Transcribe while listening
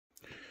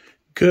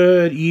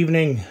Good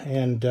evening,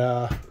 and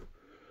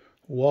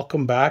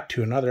welcome back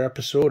to another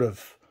episode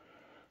of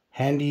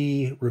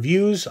Handy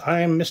Reviews.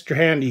 I'm Mr.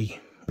 Handy.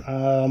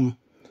 We're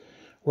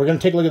going to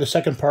take a look at the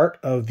second part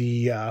of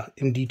the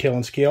In Detail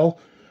and Scale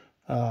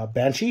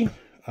Banshee.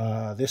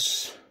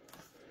 This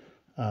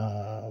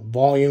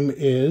volume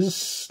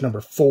is number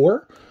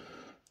 4,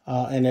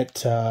 and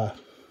it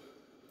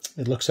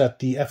looks at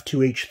the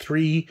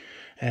F2H3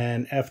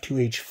 and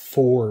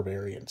F2H4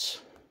 variants.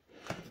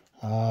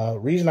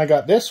 Reason I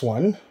got this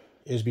one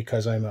is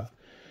because I'm a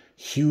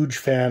huge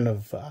fan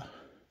of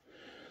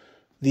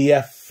the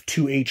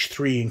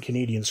F2H3 in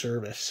Canadian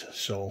service.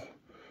 So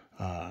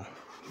I'm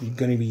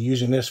going to be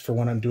using this for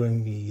when I'm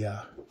doing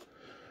the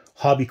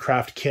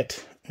Hobbycraft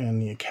kit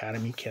and the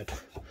Academy kit.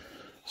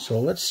 So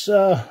let's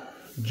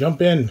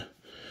jump in.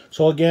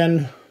 So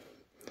again,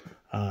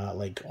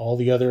 like all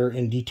the other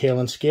In Detail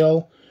and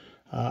Scale,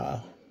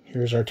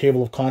 here's our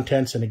table of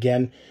contents. And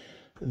again,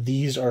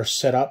 these are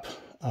set up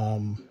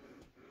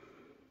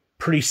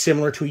pretty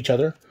similar to each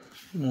other.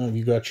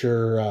 You got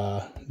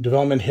your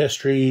development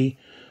history,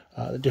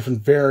 the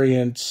different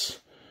variants.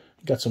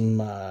 You got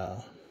some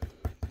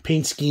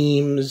paint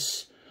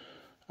schemes.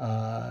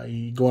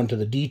 You go into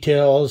the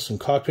details, some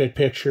cockpit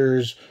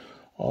pictures,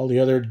 all the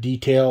other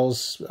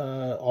details,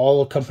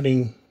 all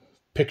accompanying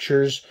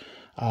pictures.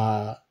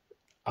 I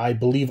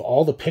believe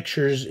all the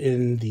pictures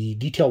in the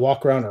detail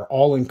walk around are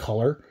all in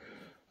color.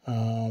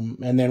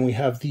 And then we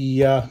have the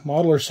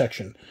modeler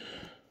section.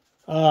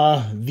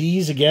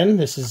 These again,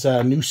 this is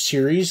a new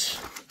series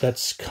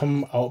that's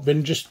come out,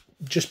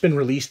 just been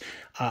released.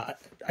 I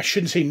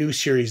shouldn't say new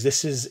series.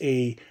 This is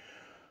a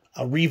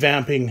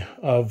revamping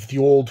of the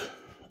old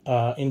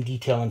In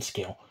Detail and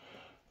Scale.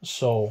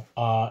 So,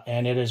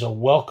 and it is a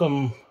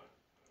welcome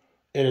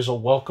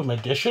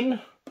addition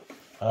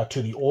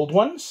to the old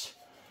ones.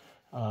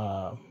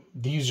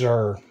 These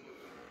are,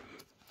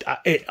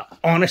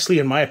 honestly,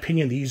 in my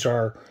opinion, these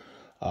are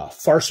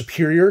far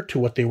superior to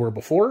what they were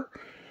before.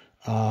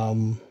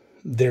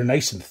 They're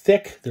nice and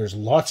thick. There's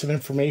lots of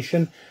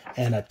information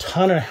and a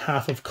ton and a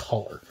half of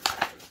color.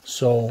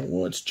 So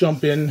let's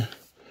jump in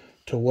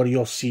to what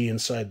you'll see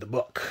inside the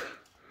book.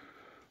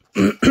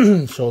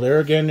 So there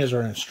again is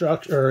our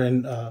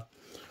our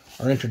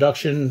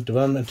introduction,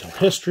 developmental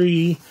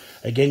history.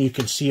 Again, you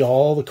can see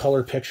all the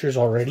color pictures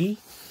already.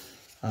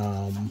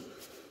 Antenna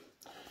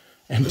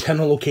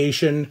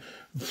location,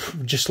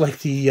 just like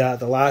the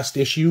last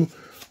issue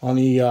on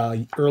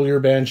the earlier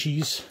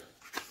Banshees.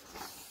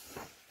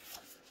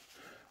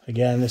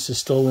 Again, this is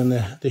still in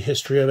the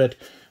history of it.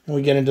 And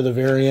we get into the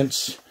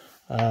variants,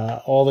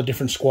 all the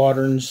different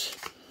squadrons,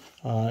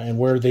 and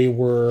where they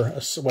were,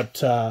 what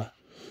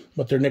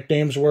their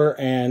nicknames were,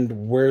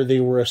 and where they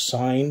were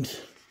assigned.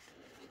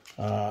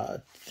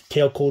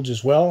 Tail codes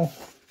as well.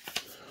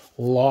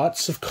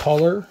 Lots of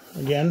color.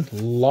 Again,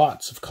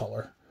 lots of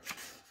color.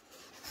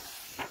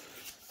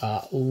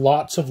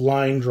 Lots of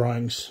line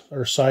drawings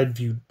or side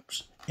views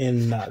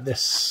in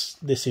this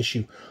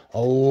issue.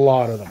 A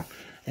lot of them.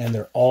 And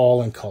they're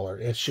all in color.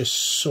 It's just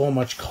so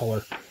much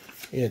color.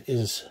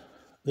 This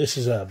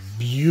is a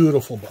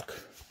beautiful book.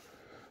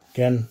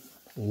 Again,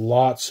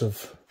 lots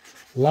of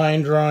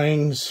line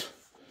drawings.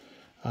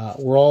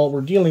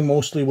 We're dealing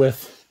mostly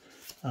with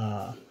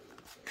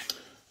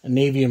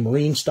Navy and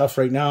Marine stuff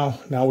right now.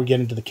 Now we get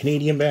into the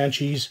Canadian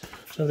Banshees.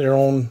 So their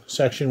own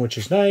section, which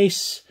is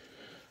nice.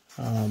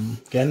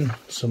 Again,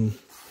 some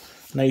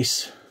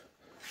nice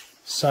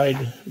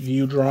side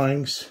view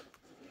drawings.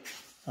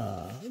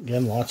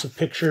 Again, lots of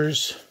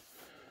pictures.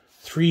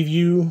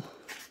 3-view.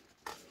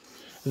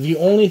 The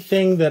only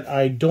thing that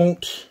I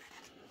don't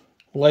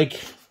like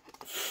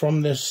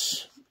from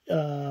this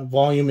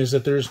volume is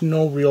that there's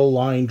no real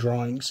line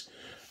drawings.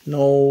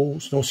 No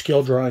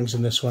scale drawings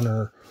in this one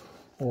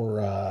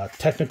or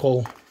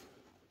technical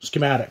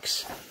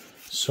schematics.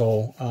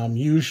 So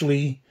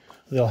usually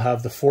they'll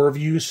have the 4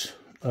 views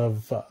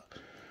of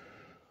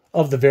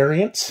the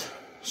variants,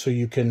 so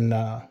you can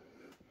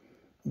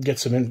get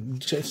some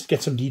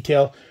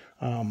detail.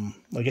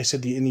 Like I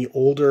said, in the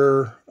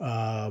older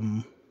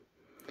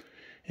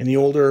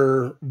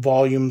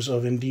volumes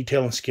of In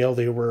Detail and Scale,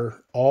 they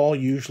were all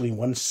usually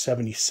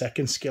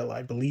 1/72nd scale,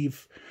 I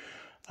believe,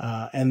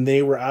 and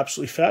they were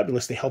absolutely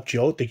fabulous. They helped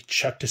you out. They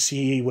checked to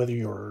see whether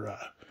your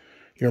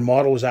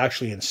model was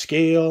actually in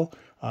scale.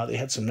 They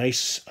had some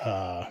nice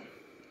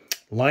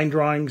line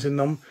drawings in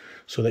them,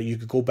 so that you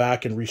could go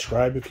back and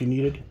rescribe if you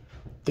needed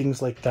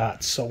things like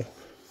that. So.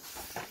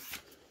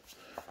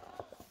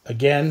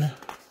 Again,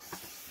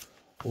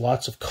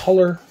 lots of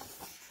color,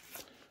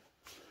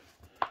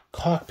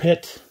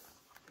 cockpit,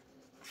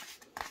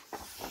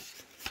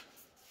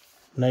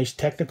 nice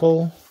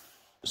technical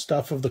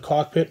stuff of the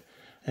cockpit,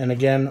 and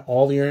again,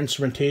 all your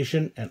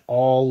instrumentation and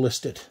all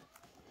listed.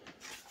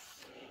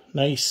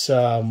 Nice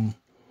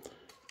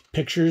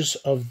pictures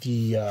of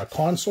the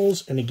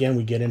consoles, and again,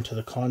 we get into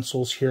the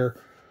consoles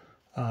here,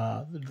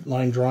 the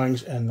line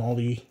drawings and all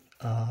the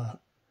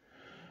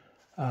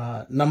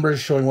numbers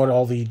showing what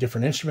all the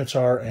different instruments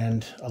are,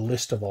 and a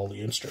list of all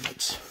the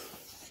instruments.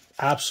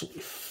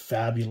 Absolutely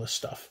fabulous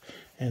stuff.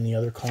 And the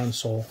other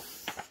console.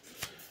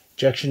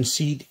 Ejection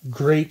seat,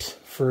 great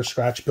for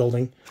scratch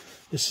building.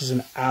 This is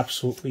an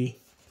absolutely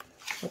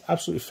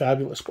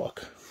fabulous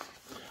book.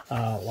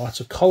 Lots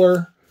of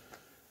color,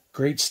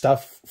 great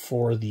stuff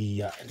for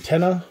the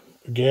antenna.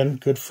 Again,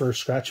 good for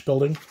scratch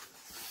building.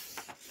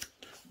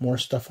 More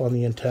stuff on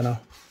the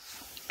antenna.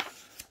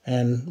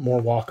 And more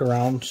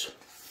walk-arounds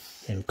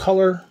in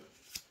color.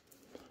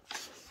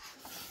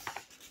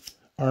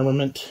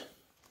 Armament.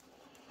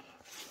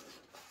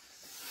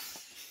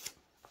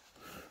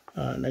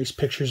 Nice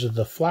pictures of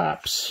the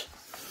flaps.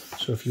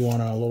 So if you want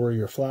to lower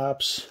your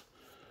flaps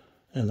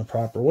in the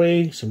proper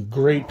way. Some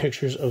great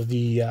pictures of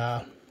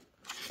the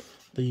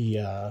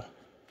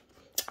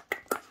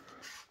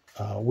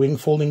wing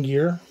folding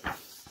gear.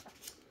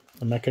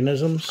 The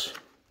mechanisms.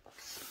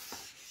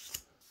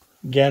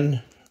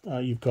 Again,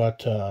 you've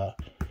got a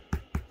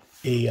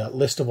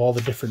list of all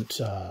the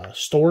different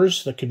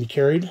stores that can be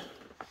carried.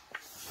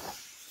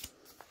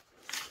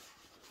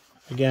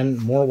 Again,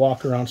 more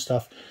walk-around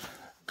stuff.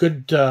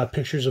 Good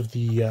pictures of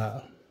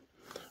the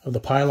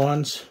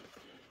pylons,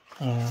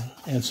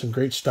 and some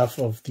great stuff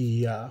of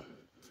the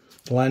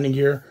landing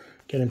gear.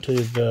 Get into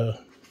the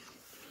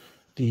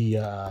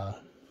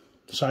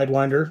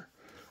Sidewinder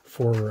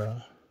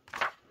for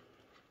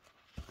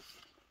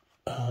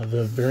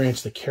the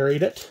variants that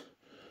carried it,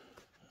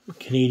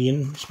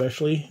 Canadian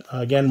especially.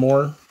 Again,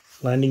 more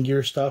landing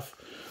gear stuff.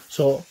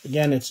 So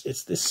again,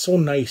 it's so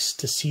nice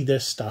to see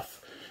this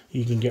stuff.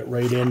 You can get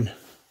right in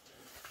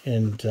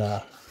and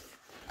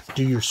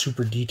do your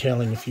super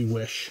detailing if you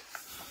wish.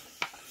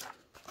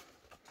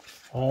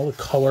 All the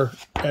color,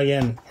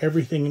 again,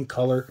 everything in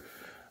color.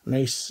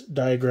 Nice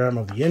diagram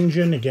of the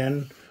engine,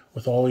 again,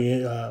 with all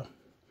the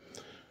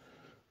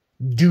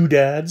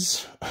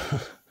doodads.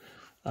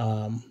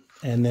 And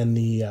then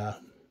the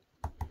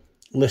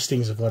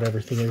listings of what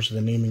everything is,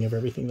 the naming of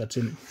everything that's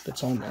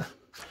on there.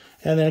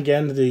 And then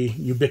again, the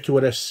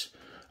ubiquitous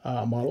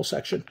model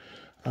section.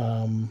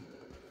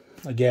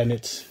 Again,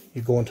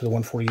 you go into the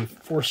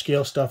 144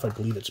 scale stuff. I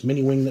believe it's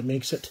Mini Wing that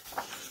makes it.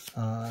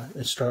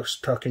 It starts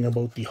talking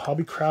about the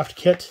Hobbycraft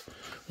kit,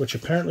 which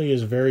apparently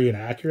is very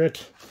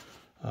inaccurate.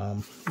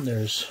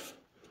 There's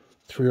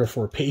 3 or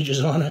 4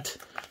 pages on it.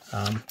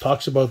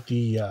 Talks about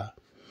the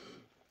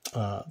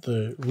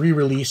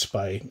re-release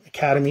by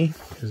Academy,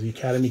 because the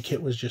Academy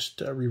kit was just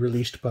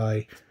re-released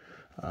by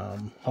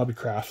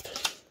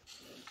Hobbycraft.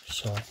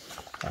 So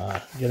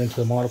get into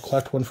the Model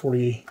Collect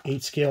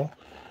 148 scale.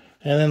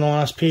 And then the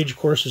last page, of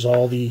course, is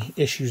all the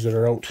issues that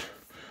are out.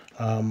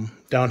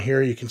 Down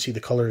here, you can see the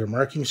Color and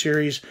Marking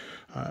series.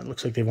 It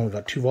looks like they've only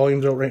got 2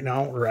 volumes out right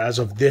now, or as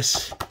of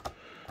this.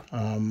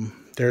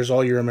 There's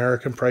all your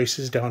American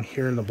prices down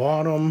here in the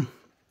bottom.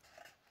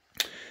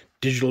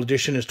 Digital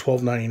edition is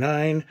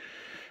 $12.99,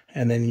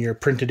 and then your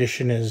print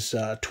edition is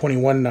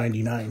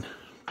 $21.99.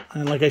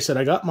 And like I said,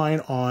 I got mine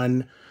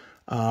on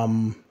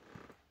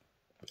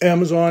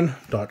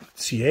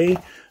Amazon.ca.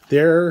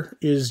 There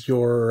is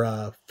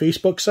your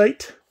Facebook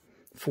site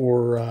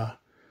for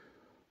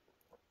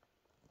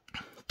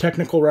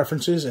technical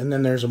references, and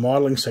then there's a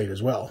modeling site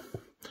as well.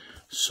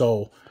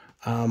 So,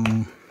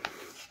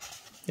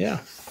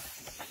 yeah.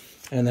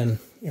 And then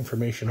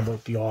information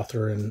about the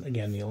author and,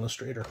 again, the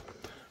illustrator.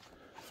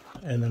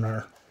 And then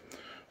our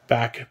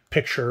back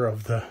picture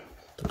of the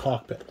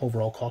cockpit,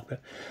 overall cockpit.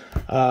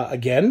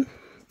 Again,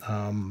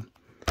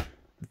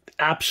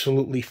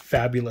 absolutely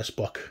fabulous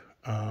book.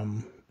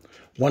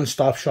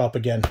 One-stop shop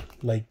again,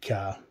 like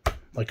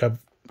I've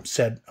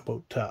said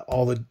about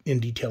all the in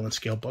detail and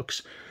scale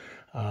books.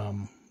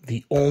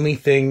 The only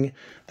thing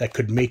that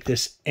could make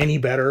this any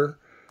better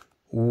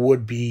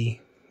would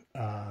be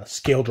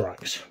scale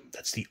drawings.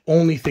 That's the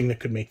only thing that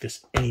could make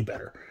this any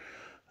better.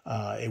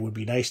 It would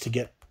be nice to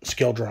get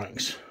scale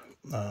drawings,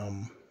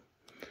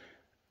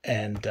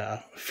 and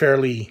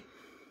fairly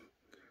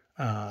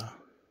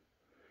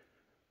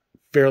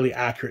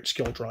accurate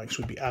scale drawings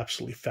would be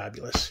absolutely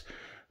fabulous.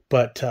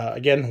 But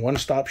again,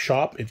 one-stop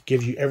shop. It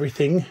gives you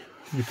everything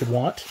you could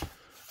want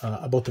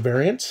about the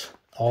variants,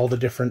 all the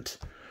different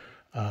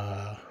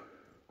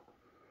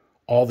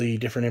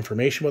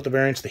information about the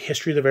variants, the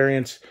history of the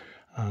variants,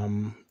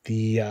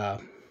 the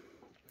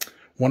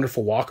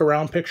wonderful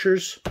walk-around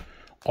pictures,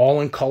 all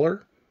in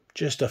color.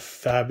 Just a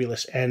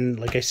fabulous, and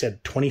like I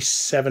said,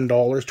 $27,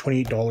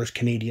 $28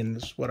 Canadian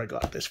is what I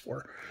got this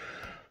for.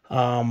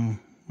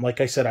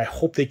 Like I said, I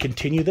hope they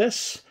continue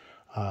this.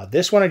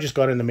 This one I just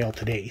got in the mail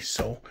today,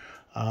 so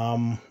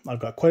I've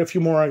got quite a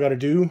few more I got to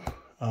do.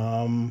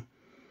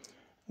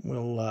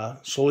 We'll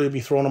slowly be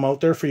throwing them out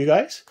there for you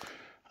guys.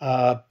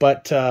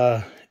 But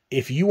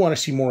if you want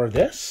to see more of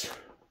this,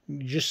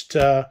 just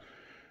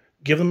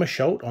give them a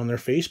shout on their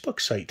Facebook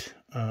site,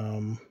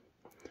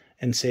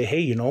 and say, hey,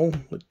 you know,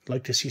 I'd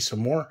like to see some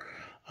more.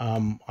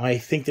 I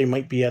think they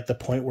might be at the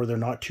point where they're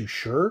not too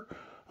sure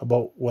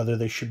about whether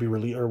they should be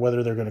released or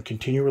whether they're going to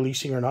continue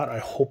releasing or not. I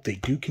hope they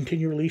do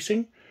continue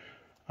releasing.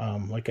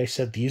 Like I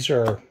said, these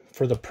are,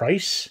 for the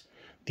price,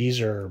 these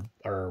are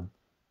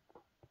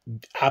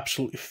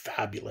absolutely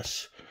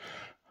fabulous.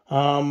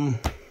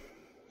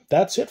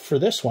 that's it for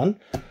this one.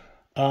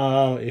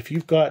 If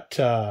you've got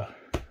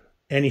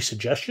any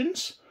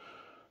suggestions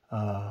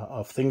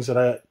of things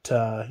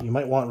that you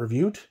might want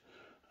reviewed,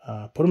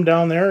 put them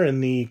down there in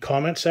the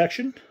comment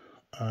section,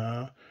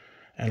 and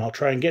I'll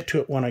try and get to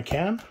it when I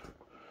can.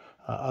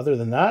 Other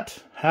than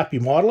that, happy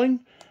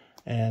modeling,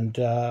 and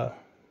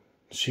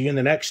see you in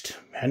the next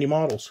handy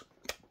models.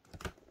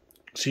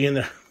 See you in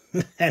the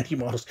handy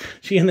models.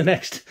 See you in the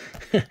next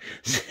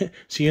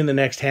see you in the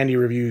next handy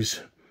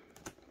reviews.